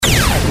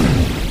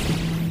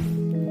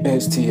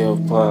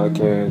STF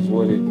podcast,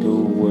 what it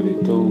do,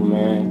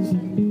 man?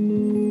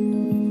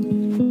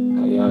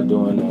 How y'all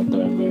doing out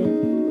there,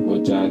 man?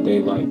 What y'all day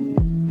like?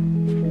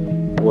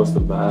 What's the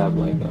vibe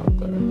like out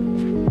there?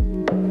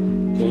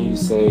 Can you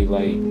say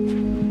like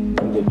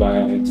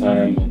divine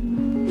timing?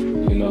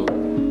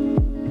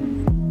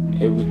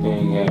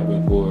 Everything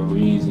happened for a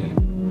reason,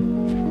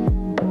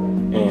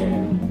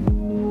 and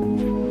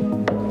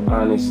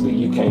honestly,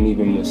 you can't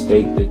even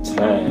mistake the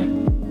time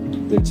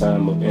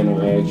of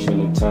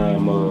interaction, the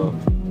time of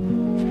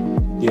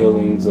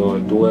dealings or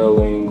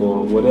dwelling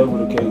or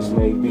whatever the case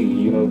may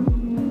be,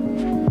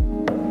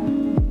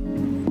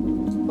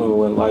 Or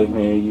when life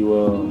hand you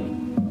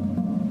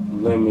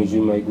lemons,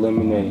 you make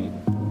lemonade.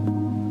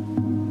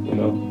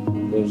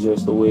 That's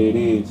just the way it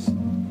is.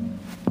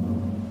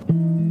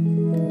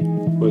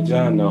 But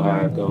y'all know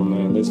how it go,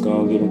 man. Let's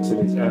go and get into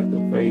this after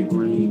faith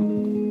read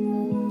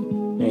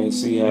and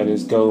see how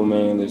this go,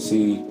 man. Let's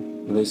see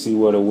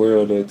what the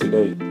world is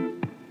today.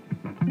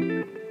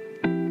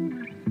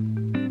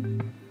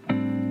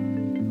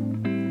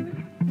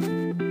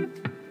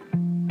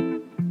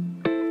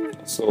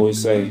 So it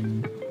say,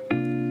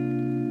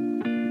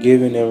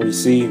 giving and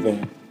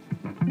receiving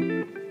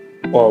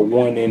are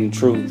one in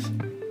truth.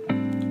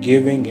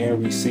 Giving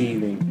and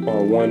receiving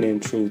are one in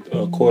truth,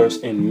 A Course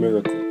in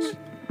Miracles.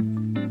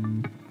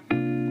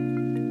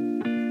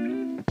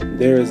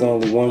 There is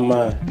only one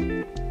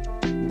mind,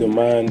 the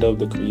mind of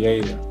the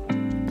Creator.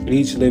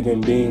 Each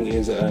living being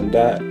is an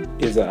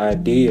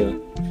idea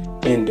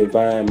in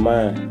divine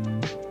mind.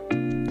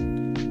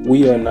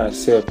 We are not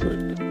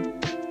separate,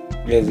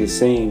 as it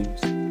seems.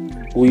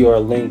 We are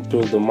linked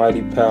through the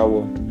mighty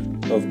power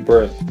of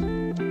breath.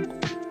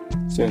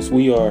 Since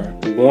we are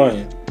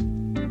one,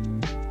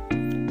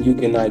 you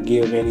cannot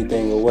give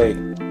anything away.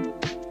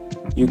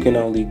 You can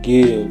only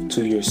give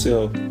to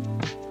yourself.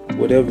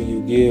 Whatever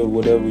you give,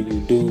 whatever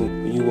you do,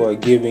 you are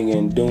giving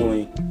and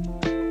doing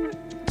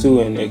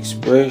to an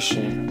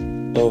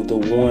expression of the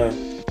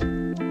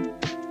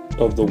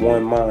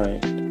one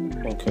mind.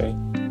 Okay?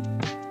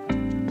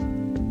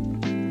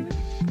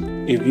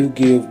 If you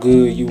give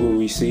good, you will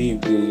receive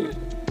good.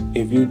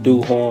 If you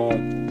do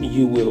harm,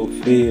 you will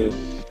feel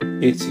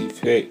its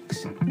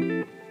effects.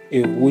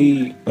 If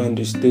we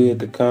understand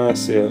the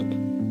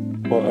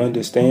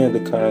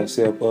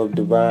concept of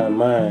divine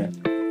mind,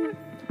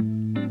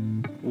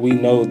 we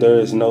know there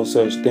is no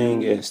such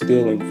thing as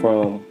stealing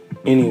from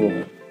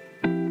anyone.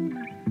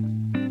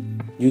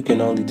 You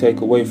can only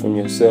take away from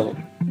yourself,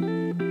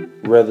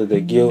 whether the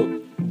guilt,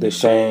 the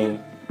shame,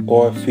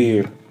 or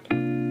fear,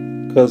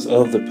 because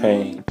of the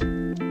pain.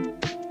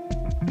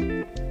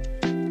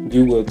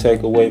 You will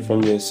take away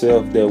from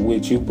yourself that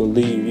which you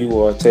believe you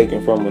are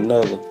taking from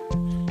another.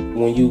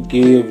 When you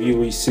give, you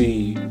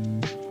receive.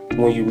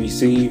 When you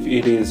receive,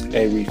 it is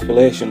a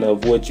reflection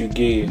of what you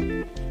give.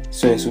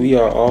 Since we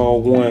are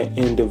all one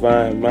in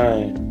divine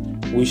mind,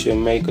 we should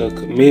make a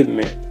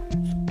commitment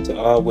to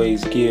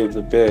always give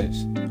the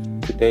best.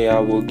 Today I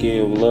will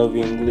give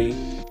lovingly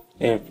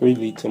and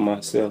freely to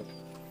myself.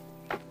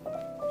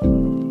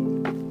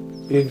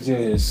 It's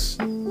just,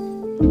 I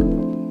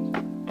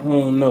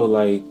don't know,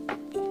 like,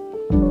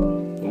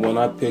 when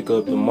I pick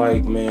up the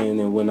mic, man,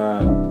 and when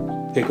I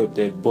pick up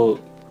that book,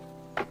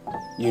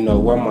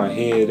 where my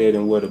head at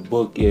and where the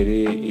book at,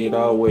 it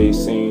always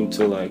seemed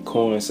to like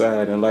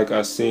coincide. And like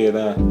I said,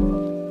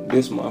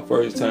 this is my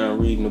first time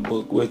reading the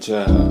book with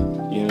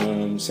y'all, you know what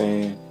I'm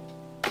saying?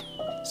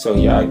 So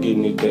y'all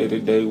getting it day to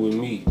day with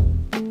me,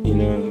 you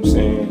know what I'm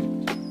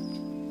saying?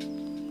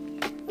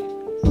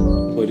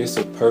 But it's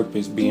a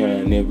purpose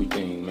behind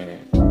everything, man.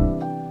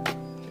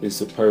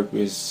 It's a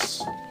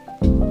purpose,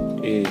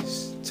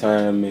 it's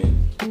timing.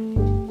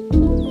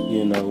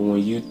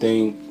 When you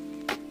think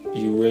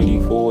you ready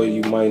for it,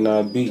 you might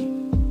not be.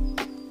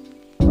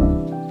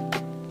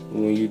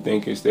 When you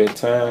think it's that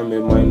time,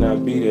 it might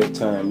not be that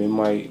time. It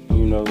might,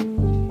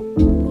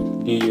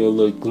 give you a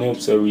little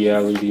glimpse of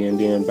reality and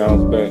then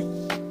bounce back.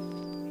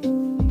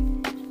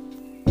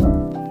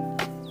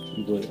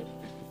 But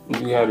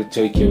you gotta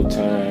take your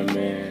time,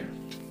 man.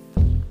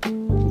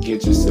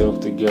 Get yourself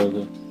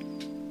together.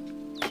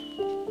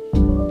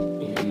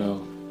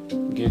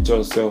 Get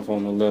yourself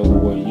on the level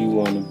where you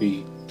want to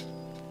be,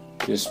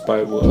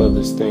 despite what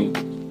others think.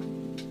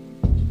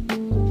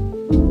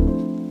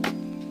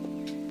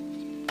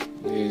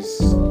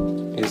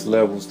 It's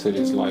levels to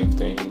this life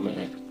thing,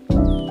 man.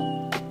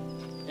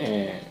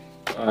 And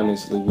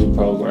honestly,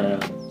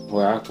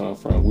 where I come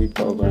from, we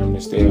programmed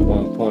to stay at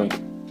one point.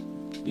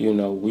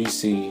 We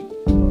see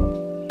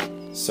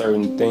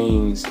certain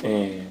things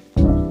and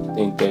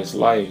think that's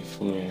life,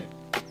 when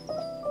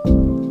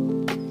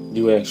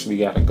you actually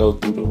got to go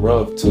through the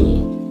rough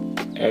to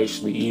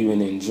actually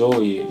even enjoy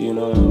it, you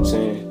know what I'm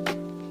saying?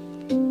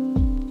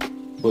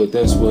 But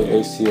that's what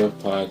STF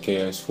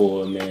podcast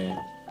for, man.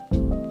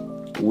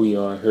 We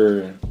are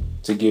here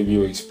to give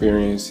you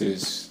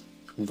experiences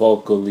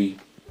vocally,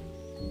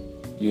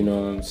 you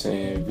know what I'm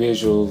saying?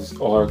 Visuals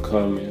are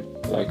coming.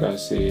 Like I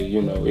said,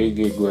 it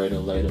get greater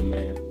later,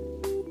 man.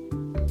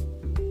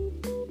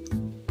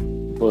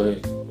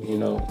 But, you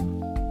know,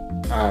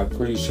 I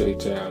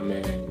appreciate y'all,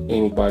 man.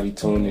 Anybody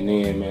tuning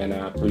in, man,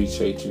 I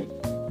appreciate you.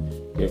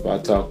 If I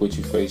talk with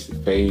you face to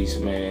face,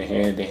 man,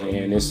 hand to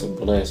hand, it's a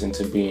blessing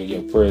to be in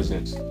your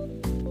presence.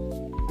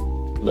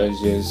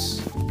 Let's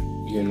just,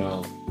 you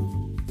know,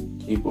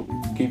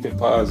 keep it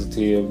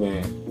positive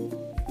and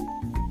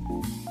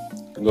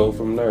go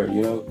from there,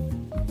 you know.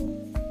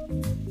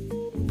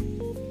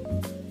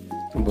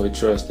 But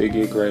trust, it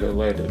get greater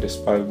later.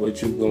 Despite what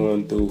you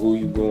going through, who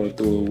you going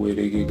through it with,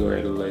 it get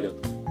greater later.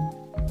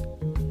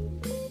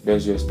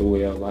 That's just the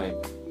way of life.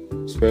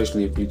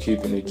 Especially if you're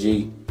keeping a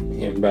G.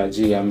 And by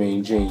G, I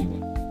mean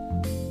genuine.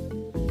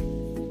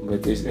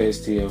 But this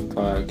STF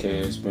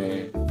podcast,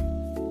 man,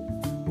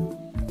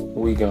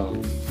 we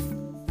gone.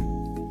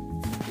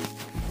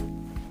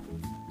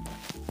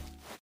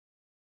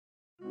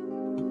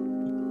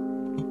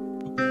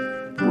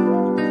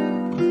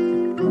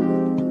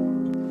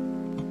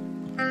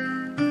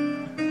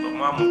 Lil'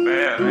 mama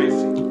bad, ain't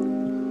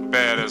she?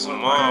 Bad as a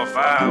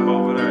motherfucker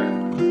over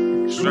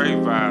there. Straight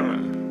vibing.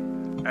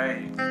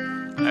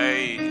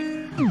 Hey,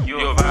 you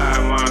a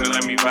vibe, man,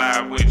 let me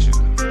vibe with you.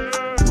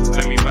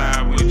 Let me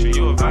vibe with you.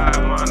 You a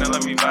vibe, man,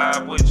 let me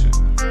vibe with you.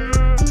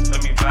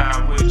 Let me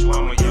vibe with you.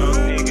 I'm a young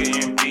nigga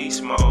in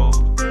beast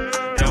mode.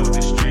 That what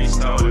the streets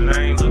told, and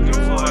I ain't looking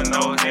for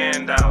no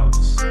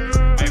handouts.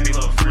 Maybe a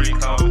little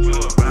freak out, but you a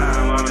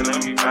vibe, man, let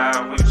me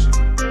vibe with you.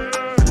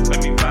 Let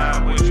me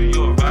vibe with you.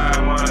 You a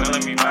vibe, man,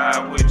 let me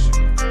vibe with you.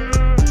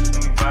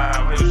 Let me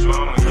vibe with you.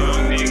 I'm a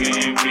young nigga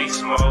in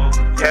beast mode.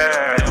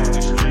 Yeah. That what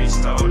the streets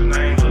told, and I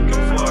ain't looking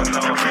for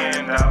no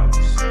handouts.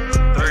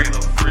 Three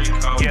little freak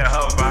out. Yeah,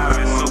 her vibe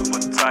is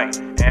super tight,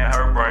 and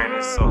her brain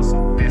is so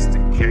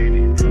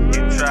sophisticated.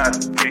 You try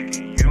to pick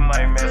it, you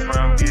might mess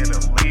around, get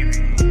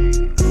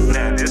alleviated.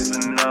 Now this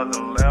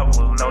another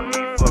level, no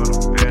need for the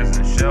bears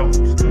and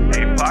shovels.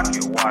 They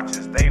pocket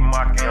watches, they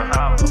mock and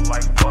holler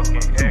like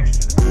fucking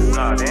extras.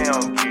 Nah, they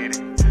don't get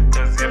it,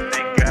 cause if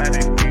they got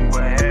it, we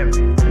would have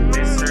it.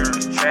 They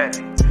serious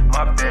chatty,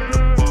 my bed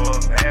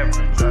above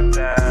average. I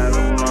died a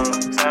long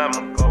time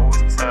ago,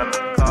 it's time to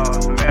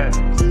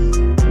cosmetics.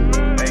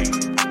 Hey,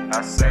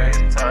 I say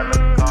it's time to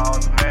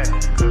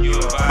cosmetics. You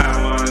a vibe,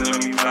 man, let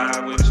me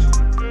vibe with you.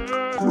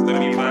 Let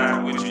me vibe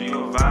with you. You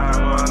a vibe,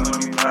 man, let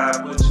me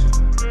vibe with you.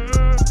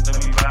 Let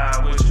me vibe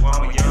with you.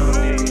 I'm a young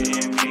nigga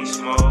in beast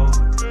mode.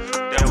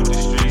 That what the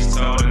streets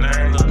told, and I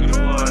ain't looking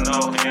for no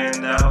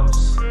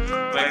handouts.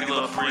 Maybe a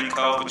little freak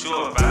code, but you a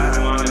vibe,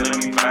 man, let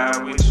me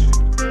vibe with you.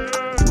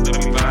 Let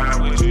me vibe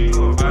with you. You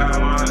a vibe,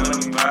 man, let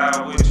me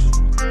vibe with you.